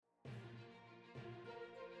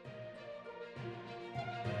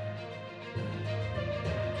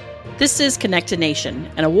This is Connected Nation,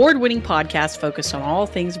 an award-winning podcast focused on all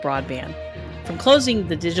things broadband. From closing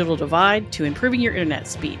the digital divide to improving your internet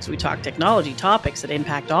speeds, we talk technology topics that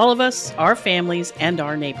impact all of us, our families, and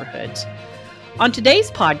our neighborhoods. On today's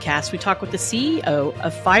podcast, we talk with the CEO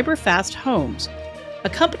of FiberFast Homes, a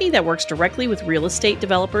company that works directly with real estate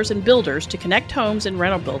developers and builders to connect homes and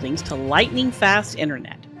rental buildings to lightning-fast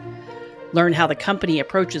internet. Learn how the company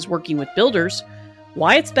approaches working with builders,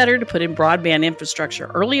 why it's better to put in broadband infrastructure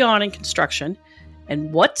early on in construction,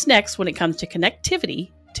 and what's next when it comes to connectivity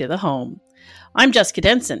to the home. I'm Jessica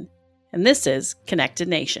Denson, and this is Connected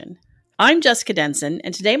Nation. I'm Jessica Denson,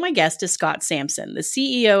 and today my guest is Scott Sampson, the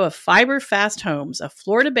CEO of FiberFast Homes, a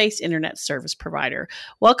Florida-based internet service provider.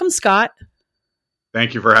 Welcome, Scott.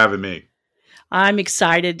 Thank you for having me. I'm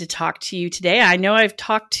excited to talk to you today. I know I've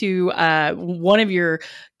talked to one of your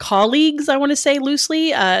colleagues, I want to say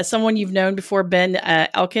loosely, someone you've known before, Ben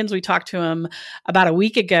Elkins. We talked to him about a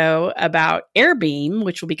week ago about AirBeam,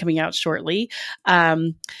 which will be coming out shortly.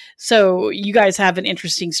 So you guys have an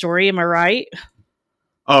interesting story, am I right?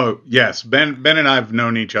 Oh, yes. Ben and I have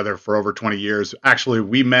known each other for over 20 years. Actually,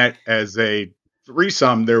 we met as a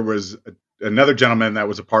threesome. There was another gentleman that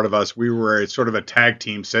was a part of us. We were sort of a tag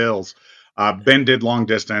team sales. Ben did long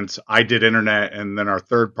distance, I did internet, and then our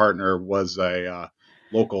third partner was a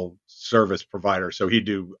local service provider. So he'd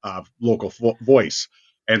do local voice.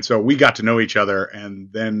 And so we got to know each other.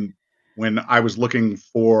 And then when I was looking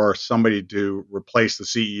for somebody to replace the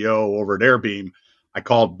CEO over at AirBeam, I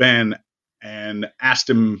called Ben and asked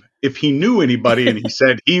him if he knew anybody. And he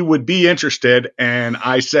said he would be interested. And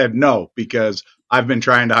I said no, because I've been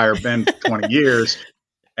trying to hire Ben for 20 years.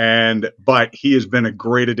 But he has been a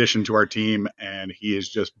great addition to our team, and he has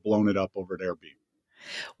just blown it up over at AirBeam.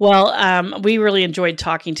 Well, we really enjoyed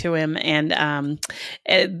talking to him, and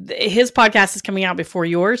his podcast is coming out before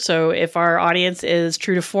yours. So if our audience is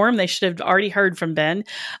true to form, they should have already heard from Ben.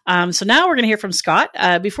 So now we're going to hear from Scott.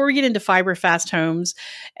 Before we get into FiberFast Homes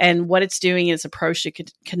and what it's doing in its approach to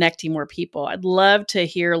connecting more people, I'd love to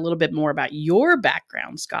hear a little bit more about your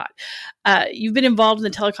background, Scott. You've been involved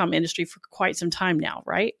in the telecom industry for quite some time now,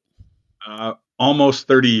 right? Almost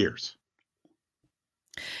 30 years.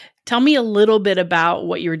 Tell me a little bit about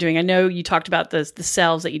what you were doing. I know you talked about the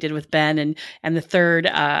sales that you did with Ben and the third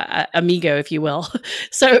amigo, if you will.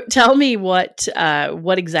 So tell me what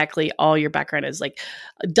exactly all your background is. Like,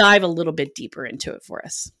 dive a little bit deeper into it for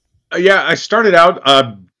us. Yeah, I started out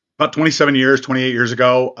about 28 years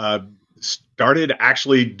ago. Started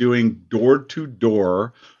actually doing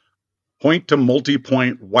door-to-door,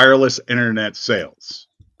 point-to-multi-point wireless internet sales.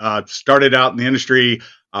 Started out in the industry.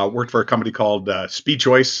 Worked for a company called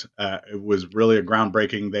SpeedChoice. It was really a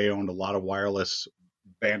groundbreaking. They owned a lot of wireless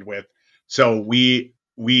bandwidth. So we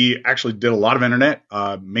actually did a lot of internet,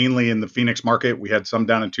 mainly in the Phoenix market. We had some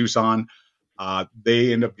down in Tucson.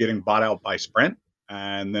 They ended up getting bought out by Sprint.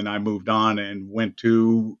 And then I moved on and went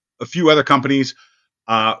to a few other companies.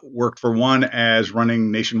 Worked for one as running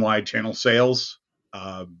nationwide channel sales.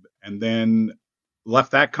 And then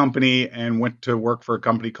left that company and went to work for a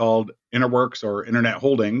company called Interworks or Internet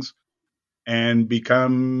Holdings, and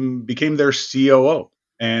became their COO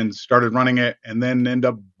and started running it, and then ended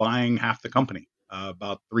up buying half the company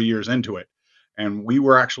about 3 years into it. And we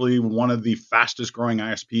were actually one of the fastest growing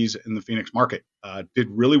ISPs in the Phoenix market. Did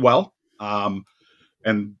really well. And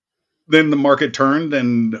then the market turned,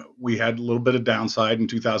 and we had a little bit of downside in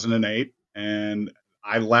 2008. And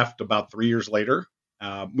I left about 3 years later,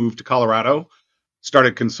 moved to Colorado,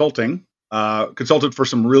 started consulting, consulted for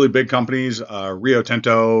some really big companies, Rio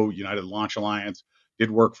Tinto, United Launch Alliance,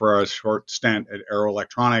 did work for a short stint at Aero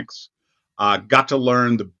Electronics, got to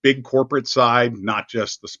learn the big corporate side, not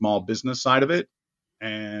just the small business side of it,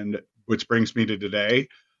 and which brings me to today.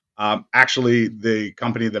 Actually, the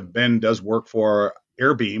company that Ben does work for,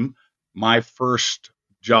 AirBeam, my first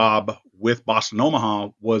job with Boston Omaha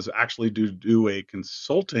was actually to do a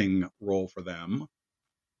consulting role for them.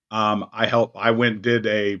 I went and did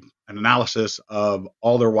an analysis of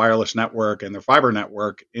all their wireless network and their fiber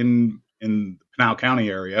network in the Pinal County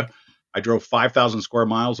area. I drove 5,000 square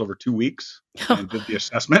miles over 2 weeks and did the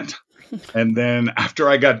assessment. And then after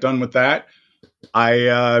I got done with that,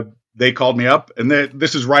 they called me up, and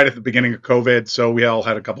this is right at the beginning of COVID. So we all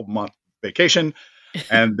had a couple month vacation.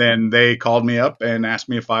 And then they called me up and asked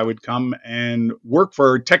me if I would come and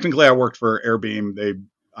technically I worked for AirBeam.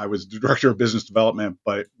 I was the director of business development,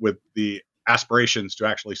 but with the aspirations to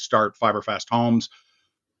actually start FiberFast Homes.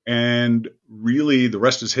 And really the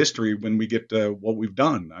rest is history when we get to what we've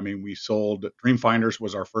done. I mean, we sold Dreamfinders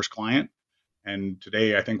was our first client. And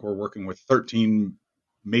today I think we're working with 13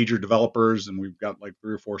 major developers, and we've got like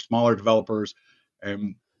 3 or 4 smaller developers.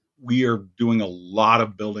 And we are doing a lot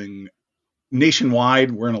of building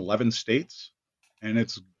nationwide. We're in 11 states, and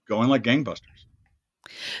it's going like gangbusters.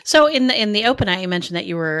 So in the open night, you mentioned that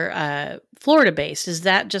you were Florida based. Is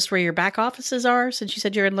that just where your back offices are? Since you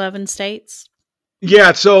said you're in 11 states.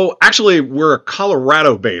 Yeah, so actually, we're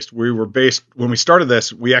Colorado based. We were based when we started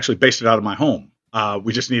this. We actually based it out of my home.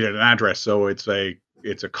 We just needed an address, so it's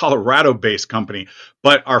a Colorado based company.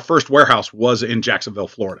 But our first warehouse was in Jacksonville,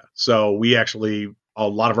 Florida. So we actually a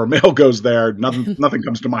lot of our mail goes there. Nothing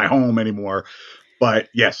comes to my home anymore. But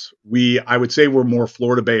yes, I would say we're more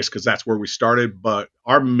Florida based because that's where we started. But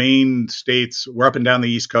our main states, we're up and down the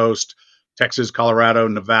East Coast: Texas, Colorado,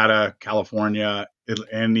 Nevada, California,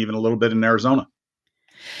 and even a little bit in Arizona.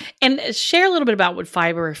 And share a little bit about what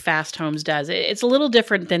Fiber Fast Homes does. It's a little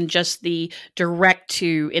different than just the direct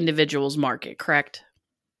to individuals market, correct?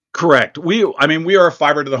 Correct. We are a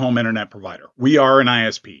fiber to the home internet provider. We are an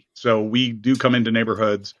ISP. So we do come into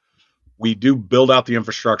neighborhoods. We do build out the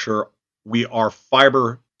infrastructure. We are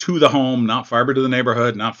fiber to the home, not fiber to the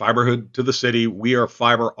neighborhood, not fiber to the city. We are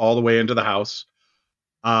fiber all the way into the house.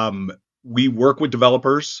 We work with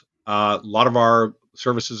developers. A lot of our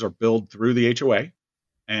services are billed through the HOA,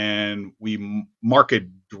 and we market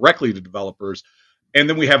directly to developers. And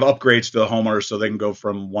then we have upgrades to the homeowners so they can go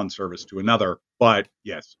from one service to another. But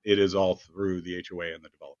yes, it is all through the HOA and the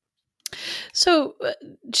developer. So,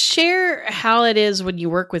 share how it is when you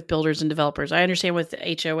work with builders and developers. I understand with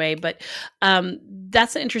the HOA, but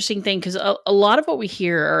that's an interesting thing because a lot of what we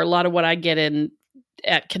hear, or a lot of what I get in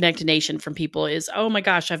at Connect Nation from people is, oh my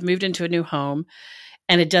gosh, I've moved into a new home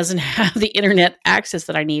and it doesn't have the internet access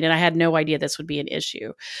that I need. And I had no idea this would be an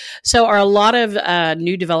issue. So are a lot of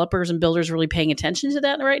new developers and builders really paying attention to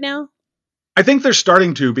that right now? I think they're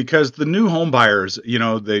starting to because the new home buyers,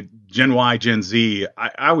 the Gen Y, Gen Z,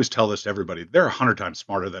 I always tell this to everybody, they're 100 times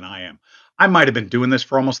smarter than I am. I might have been doing this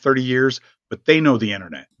for almost 30 years, but they know the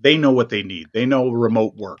internet. They know what they need. They know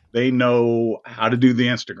remote work. They know how to do the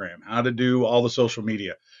Instagram, how to do all the social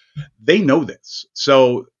media. They know this.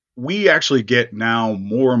 So we actually get now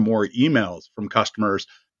more and more emails from customers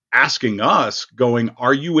asking us, going,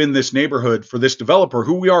 are you in this neighborhood for this developer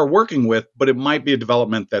who we are working with, but it might be a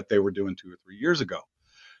development that they were doing 2 or 3 years ago.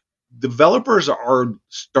 Developers are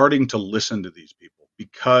starting to listen to these people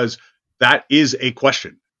because that is a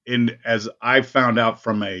question. And as I found out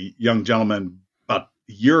from a young gentleman about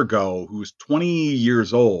a year ago who's 20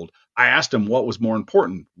 years old, I asked him what was more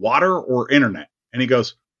important, water or internet? And he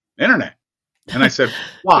goes, internet. And I said,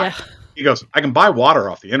 why? Yeah. He goes, I can buy water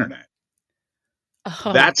off the internet.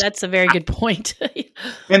 Oh, that's a very good point.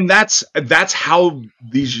 And that's how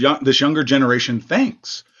this younger generation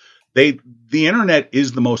thinks. The internet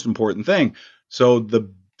is the most important thing. So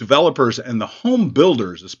the developers and the home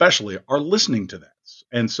builders especially are listening to this.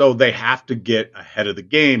 And so they have to get ahead of the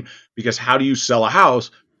game because how do you sell a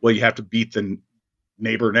house? Well, you have to beat the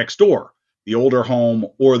neighbor next door, the older home,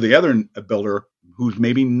 or the other builder who's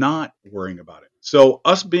maybe not worrying about it. So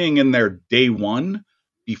us being in there day one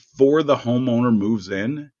before the homeowner moves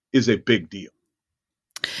in is a big deal.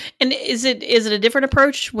 And is it a different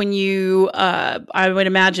approach when you, I would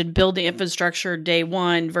imagine, build the infrastructure day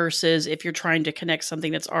one versus if you're trying to connect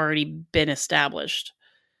something that's already been established?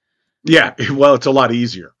 Yeah, well, it's a lot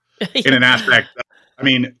easier in an aspect. I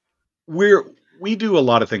mean, we do a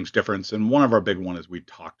lot of things different, and one of our big one is we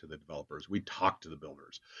talk to the developers, we talk to the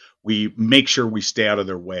builders, we make sure we stay out of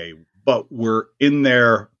their way, but we're in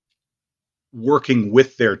there working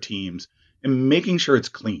with their teams and making sure it's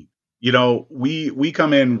clean. We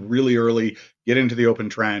come in really early, get into the open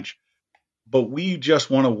trench, but we just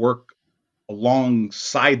want to work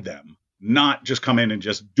alongside them, not just come in and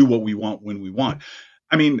just do what we want when we want.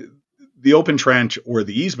 I mean, the open trench or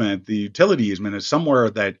the easement, the utility easement is somewhere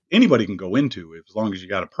that anybody can go into as long as you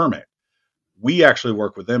got a permit. We actually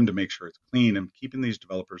work with them to make sure it's clean and keeping these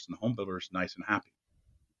developers and the home builders nice and happy.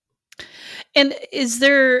 And is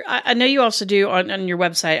there, I know you also do on your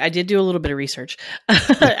website, I did do a little bit of research,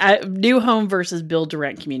 new home versus build to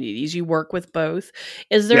rent communities. You work with both.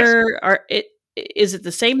 Is there, yes. Is it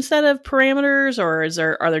the same set of parameters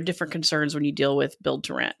or are there different concerns when you deal with build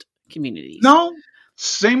to rent communities? No,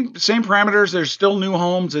 same parameters. There's still new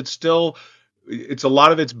homes. It's a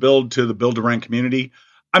lot of it's build to the build to rent community.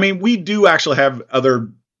 I mean, we do actually have other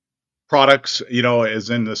products, as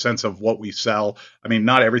in the sense of what we sell. I mean,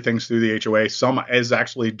 not everything's through the HOA. Some is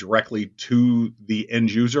actually directly to the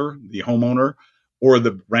end user, the homeowner or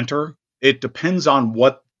the renter. It depends on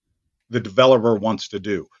what the developer wants to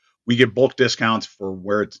do. We get bulk discounts for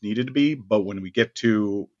where it's needed to be, but when we get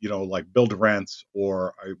to, like build to rents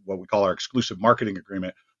or what we call our exclusive marketing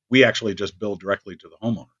agreement, we actually just bill directly to the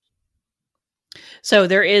homeowner. So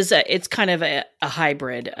it's kind of a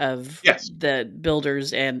hybrid of Yes. the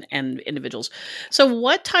builders and individuals. So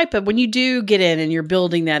what type of, when you do get in and you're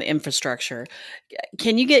building that infrastructure,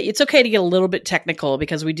 it's okay to get a little bit technical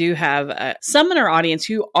because we do have some in our audience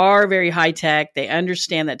who are very high tech. They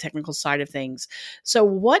understand that technical side of things. So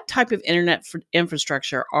what type of internet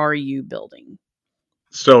infrastructure are you building?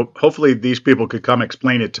 So hopefully these people could come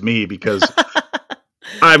explain it to me because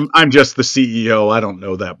I'm just the CEO. I don't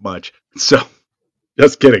know that much. So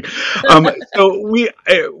just kidding. So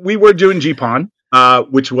we were doing GPON,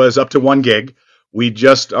 which was up to 1 gig. We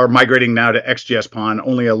just are migrating now to XGS-PON.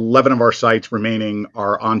 Only 11 of our sites remaining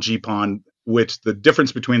are on GPON, which the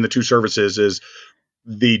difference between the two services is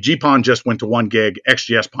the GPON just went to 1 gig,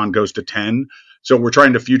 XGS-PON goes to 10. So we're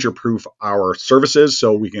trying to future-proof our services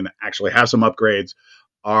so we can actually have some upgrades.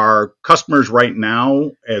 Our customers right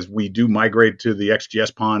now, as we do migrate to the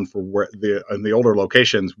XGS-PON for where in the older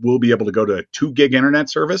locations, will be able to go to a 2 gig internet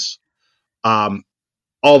service, um,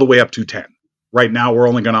 all the way up to 10. Right now, we're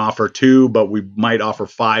only going to offer 2, but we might offer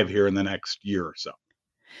 5 here in the next year or so.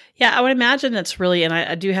 Yeah, I would imagine that's really, and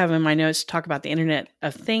I do have in my notes to talk about the Internet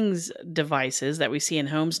of Things devices that we see in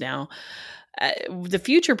homes now. The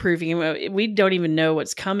future proofing, we don't even know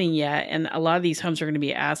what's coming yet, and a lot of these homes are going to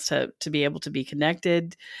be asked to be able to be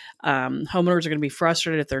connected. Homeowners are going to be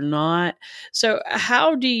frustrated if they're not. So,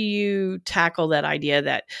 how do you tackle that idea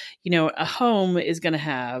that a home is going to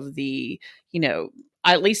have the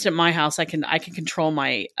at least at my house, I can control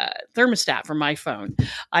my thermostat from my phone.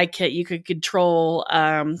 You could control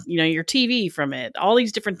your TV from it. All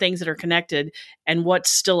these different things that are connected, and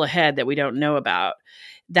what's still ahead that we don't know about.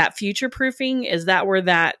 That future proofing, is that where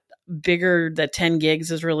that the 10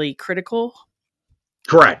 gigs is really critical?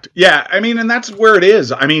 Correct. Yeah. I mean, and that's where it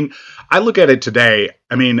is. I mean, I look at it today.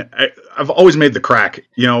 I mean, I've always made the crack.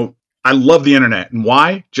 I love the internet. And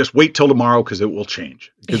why? Just wait till tomorrow because it will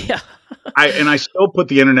change. Yeah. I still put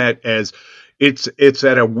the internet as it's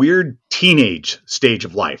at a weird teenage stage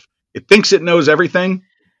of life. It thinks it knows everything,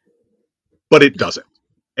 but it doesn't.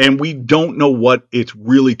 And we don't know what it's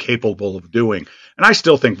really capable of doing. And I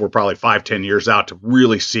still think we're probably 5-10 years out to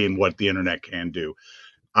really seeing what the internet can do.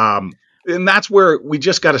 And that's where we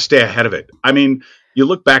just got to stay ahead of it. I mean, you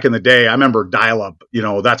look back in the day, I remember dial-up,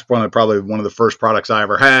 that's probably one of the first products I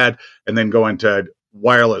ever had, and then going to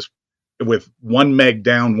wireless with 1 meg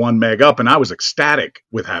down, 1 meg up, and I was ecstatic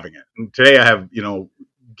with having it. And today I have,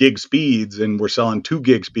 gig speeds, and we're selling 2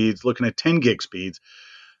 gig speeds, looking at 10 gig speeds.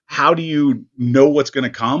 How do you know what's going to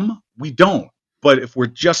come? We don't. But if we're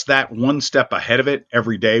just that one step ahead of it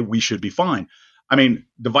every day, we should be fine. I mean,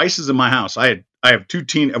 devices in my house, I have two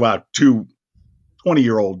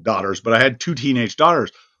 20-year-old daughters, but I had 2 teenage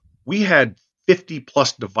daughters. We had 50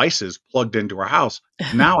 plus devices plugged into our house.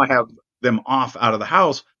 Now I have them off out of the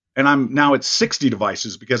house, and I'm now at 60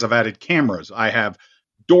 devices because I've added cameras. I have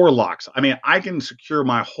door locks. I mean, I can secure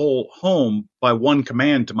my whole home by one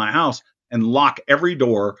command to my house and lock every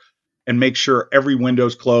door and make sure every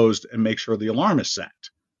window's closed and make sure the alarm is set.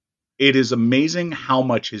 It is amazing how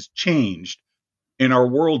much has changed in our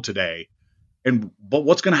world today. But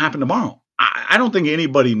what's going to happen tomorrow? I don't think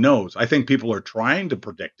anybody knows. I think people are trying to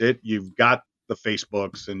predict it. You've got the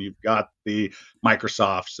Facebooks and you've got the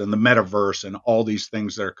Microsofts and the metaverse and all these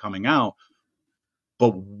things that are coming out.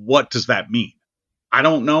 But what does that mean? I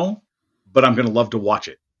don't know, but I'm going to love to watch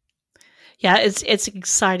it. Yeah, it's an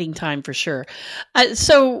exciting time for sure.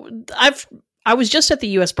 So I was just at the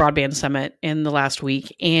U.S. Broadband Summit in the last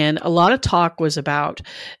week, and a lot of talk was about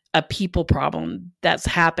a people problem that's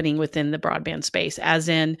happening within the broadband space, as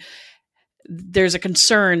in there's a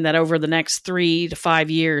concern that over the next 3 to 5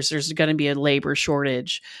 years, there's going to be a labor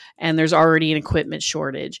shortage and there's already an equipment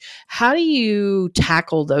shortage. How do you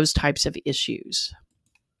tackle those types of issues?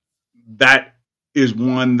 That is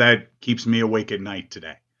one that keeps me awake at night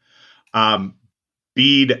today.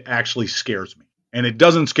 BEAD actually scares me. And it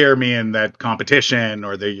doesn't scare me in that competition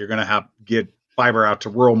or that you're going to get fiber out to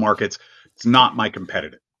rural markets. It's not my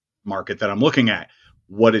competitive market that I'm looking at.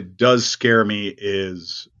 What it does scare me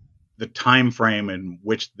is the time frame in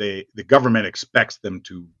which the government expects them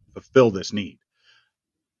to fulfill this need.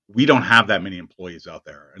 We don't have that many employees out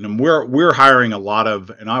there, and we're hiring a lot of,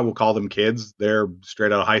 and I will call them kids. They're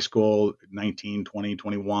straight out of high school, 19, 20,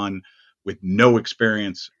 21, with no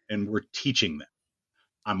experience, and we're teaching them.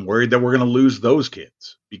 I'm worried that we're going to lose those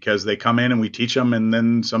kids because they come in and we teach them, and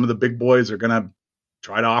then some of the big boys are going to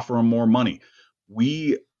try to offer them more money.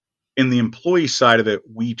 We, in the employee side of it,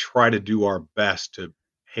 we try to do our best to,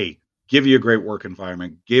 hey, give you a great work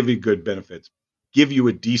environment, give you good benefits, give you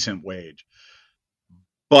a decent wage,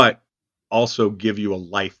 but also give you a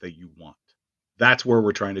life that you want. That's where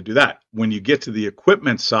we're trying to do that. When you get to the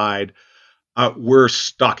equipment side, we're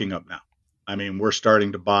stocking up now. I mean, we're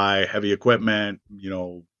starting to buy heavy equipment,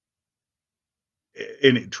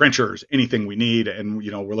 trenchers, anything we need. And,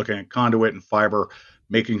 we're looking at conduit and fiber,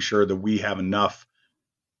 making sure that we have enough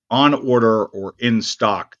on order or in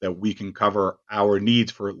stock that we can cover our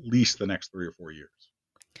needs for at least the next 3 or 4 years.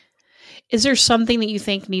 Is there something that you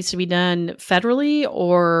think needs to be done federally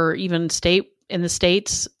or even in the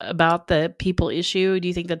states about the people issue? Do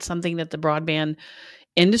you think that's something that the broadband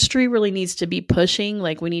industry really needs to be pushing?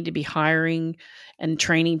 Like we need to be hiring and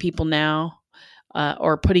training people now,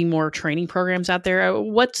 or putting more training programs out there?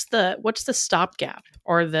 What's the stopgap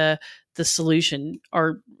or the solution,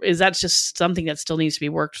 or is that just something that still needs to be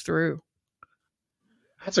worked through?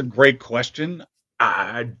 That's a great question.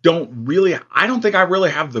 I don't think I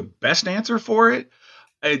really have the best answer for it.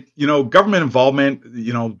 Government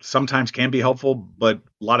involvement, sometimes can be helpful, but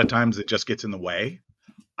a lot of times it just gets in the way.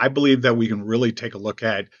 I believe that we can really take a look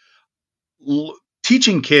at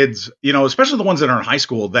teaching kids, especially the ones that are in high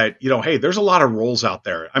school, that, hey, there's a lot of roles out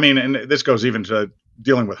there. I mean, and this goes even to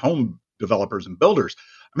dealing with home developers and builders.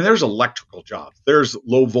 I mean, there's electrical jobs, there's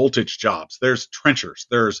low voltage jobs, there's trenchers,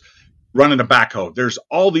 there's running a backhoe. There's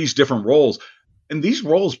all these different roles. And these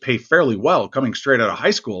roles pay fairly well coming straight out of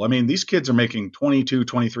high school. I mean, these kids are making 22,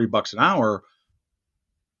 23 bucks an hour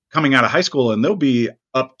coming out of high school, and they'll be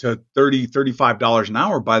up to $30, $35 an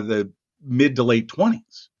hour by the mid to late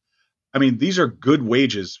 20s. I mean, these are good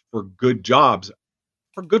wages for good jobs,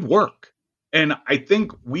 for good work. And I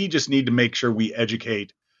think we just need to make sure we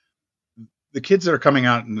educate the kids that are coming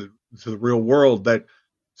out into the real world that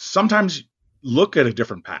sometimes look at a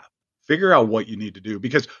different path. Figure out what you need to do,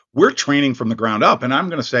 because we're training from the ground up. And I'm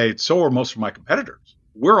going to say, so are most of my competitors.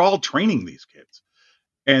 We're all training these kids.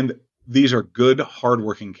 And these are good,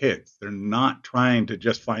 hardworking kids. They're not trying to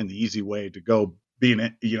just find the easy way to go be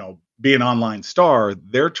an online star.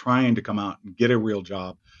 They're trying to come out and get a real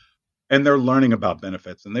job. And they're learning about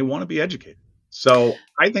benefits and they want to be educated. So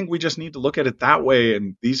I think we just need to look at it that way.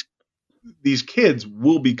 And these kids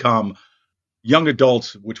will become young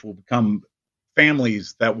adults, which will become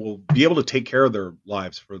families that will be able to take care of their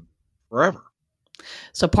lives for forever.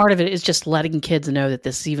 So part of it is just letting kids know that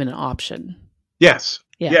this is even an option. Yes.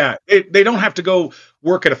 Yeah. They don't have to go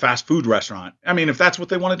work at a fast food restaurant. I mean, if that's what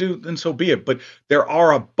they want to do, then so be it. But there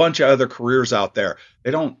are a bunch of other careers out there.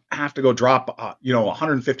 They don't have to go drop,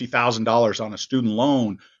 $150,000 on a student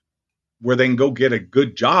loan where they can go get a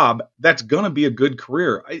good job. That's going to be a good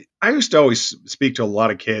career. I used to always speak to a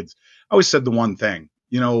lot of kids. I always said the one thing,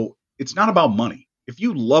 it's not about money. If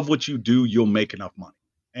you love what you do, you'll make enough money.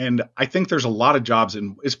 And I think there's a lot of jobs,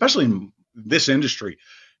 especially in this industry,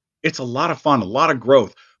 it's a lot of fun, a lot of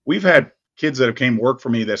growth. We've had kids that have came work for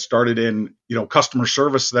me that started in, customer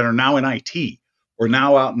service that are now in IT or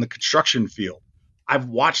now out in the construction field. I've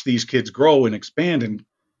watched these kids grow and expand and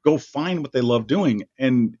go find what they love doing.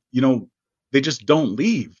 And, they just don't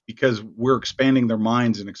leave because we're expanding their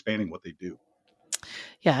minds and expanding what they do.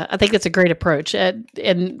 Yeah, I think that's a great approach.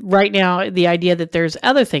 And right now, the idea that there's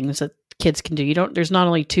other things that kids can do. There's not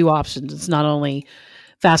only two options. It's not only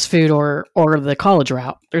fast food or the college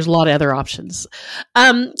route. There's a lot of other options.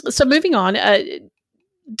 So moving on,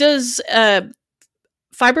 does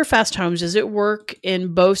Fiber Fast Homes, does it work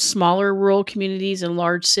in both smaller rural communities and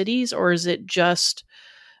large cities, or is it just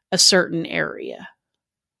a certain area?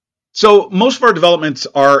 So most of our developments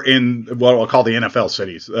are in what I'll call the NFL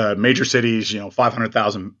cities, major cities,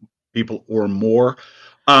 500,000 people or more.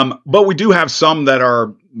 But we do have some that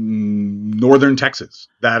are northern Texas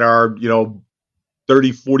that are,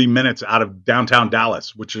 30, 40 minutes out of downtown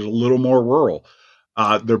Dallas, which is a little more rural.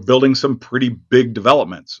 They're building some pretty big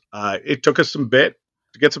developments. It took us some bit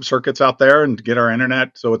to get some circuits out there and to get our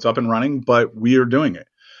internet so it's up and running, but we are doing it.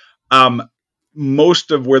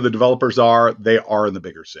 Most of where the developers are, they are in the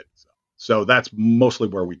bigger cities. So that's mostly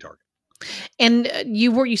where we target. And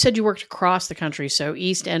you said you worked across the country, so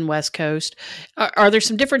East and West Coast. Are there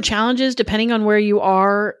some different challenges depending on where you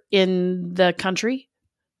are in the country?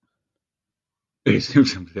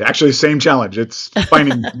 Actually, same challenge. It's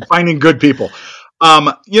finding good people.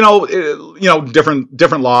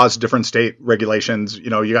 Different laws, different state regulations.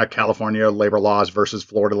 You got California labor laws versus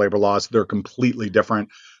Florida labor laws. They're completely different.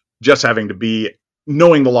 Just having to be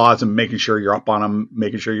knowing the laws and making sure you're up on them,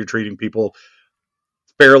 making sure you're treating people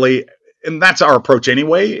fairly. And that's our approach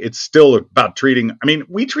anyway. It's still about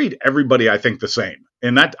we treat everybody, I think, the same.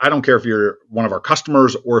 And that I don't care if you're one of our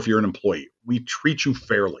customers or if you're an employee, we treat you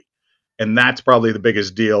fairly. And that's probably the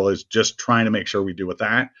biggest deal, is just trying to make sure we do with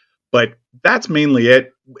that. But that's mainly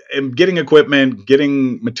it. And getting equipment,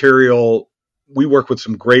 getting material, we work with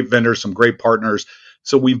some great vendors, some great partners.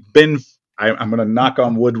 So we've been, I'm going to knock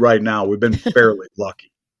on wood right now. We've been fairly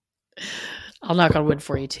lucky. I'll knock on wood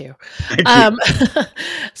for you too. Thank you.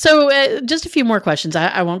 So just a few more questions.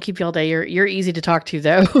 I won't keep you all day. You're easy to talk to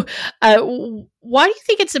though. Why do you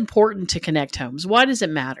think it's important to connect homes? Why does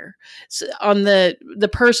it matter? So on the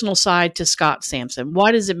personal side to Scott Sampson,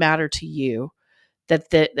 why does it matter to you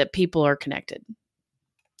that people are connected?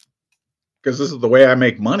 Because this is the way I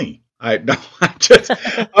make money. I just,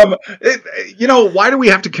 why do we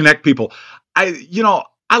have to connect people?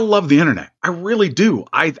 I love the internet. I really do.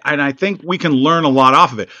 I think we can learn a lot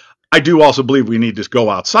off of it. I do also believe we need to go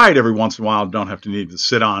outside every once in a while. Don't have to need to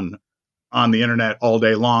sit on the internet all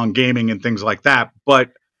day long, gaming and things like that.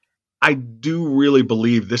 But I do really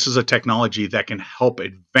believe this is a technology that can help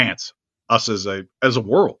advance us as a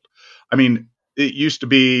world. I mean, it used to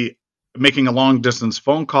be making a long distance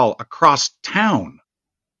phone call across town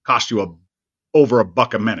cost you over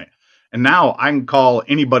 $1 a minute. And now I can call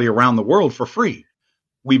anybody around the world for free.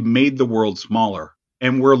 We've made the world smaller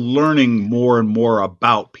and we're learning more and more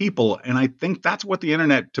about people. And I think that's what the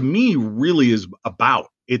internet to me really is about.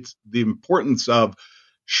 It's the importance of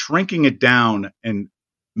shrinking it down and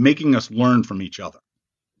making us learn from each other.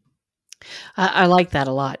 I like that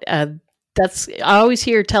a lot. I always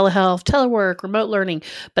hear telehealth, telework, remote learning,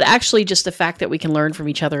 but actually just the fact that we can learn from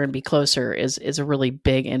each other and be closer is a really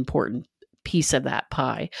big, important piece of that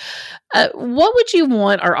pie. What would you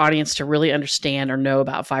want our audience to really understand or know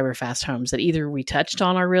about FiberFast Homes that either we touched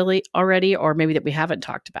on already, or maybe that we haven't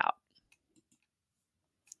talked about?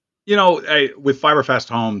 With FiberFast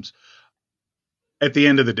Homes, at the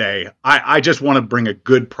end of the day, I just want to bring a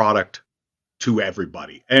good product to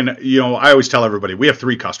everybody. And, I always tell everybody, we have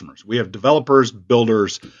 3 customers. We have developers,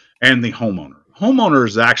 builders, and the homeowner.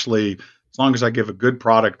 Homeowners actually, as long as I give a good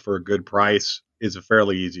product for a good price, is a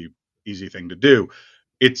fairly easy thing to do.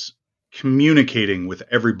 It's communicating with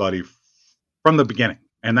everybody from the beginning.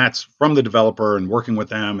 And that's from the developer and working with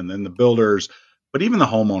them and then the builders, but even the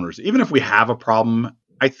homeowners. Even if we have a problem,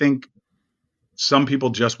 I think some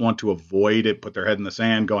people just want to avoid it, put their head in the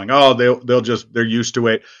sand going, oh, they're used to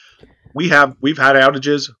it. We've had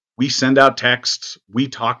outages. We send out texts. We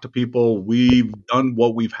talk to people. We've done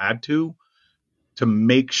what we've had to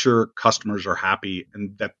make sure customers are happy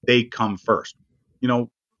and that they come first.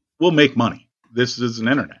 We'll make money. This is an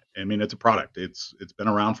internet. I mean, it's a product. It's been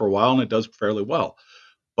around for a while and it does fairly well,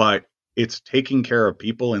 but it's taking care of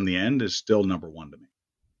people in the end is still number one to me.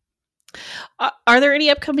 Are there any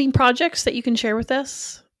upcoming projects that you can share with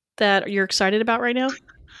us that you're excited about right now?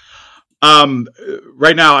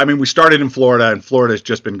 Right now, I mean, we started in Florida and Florida's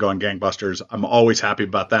just been going gangbusters. I'm always happy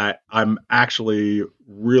about that. I'm actually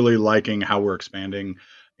really liking how we're expanding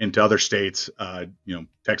into other states,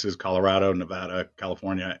 Texas, Colorado, Nevada,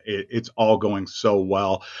 California. It's all going so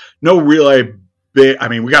well. No really big, I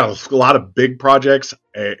mean, we got a lot of big projects.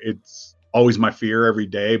 It's always my fear every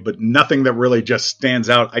day, but nothing that really just stands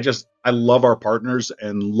out. I love our partners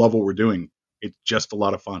and love what we're doing. It's just a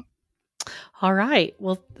lot of fun. All right.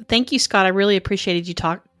 Well, thank you, Scott. I really appreciated you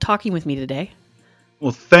talking with me today.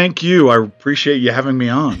 Well, thank you. I appreciate you having me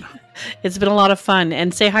on. It's been a lot of fun.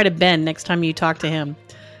 And say hi to Ben next time you talk to him.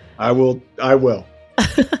 I will.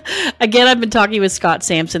 Again, I've been talking with Scott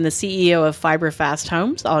Sampson, the CEO of FiberFast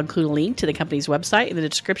Homes. I'll include a link to the company's website in the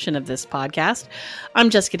description of this podcast. I'm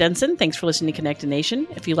Jessica Denson. Thanks for listening to Connect a Nation.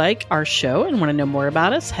 If you like our show and want to know more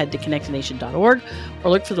about us, head to connectanation.org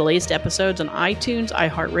or look for the latest episodes on iTunes,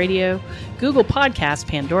 iHeartRadio, Google Podcasts,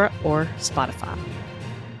 Pandora, or Spotify.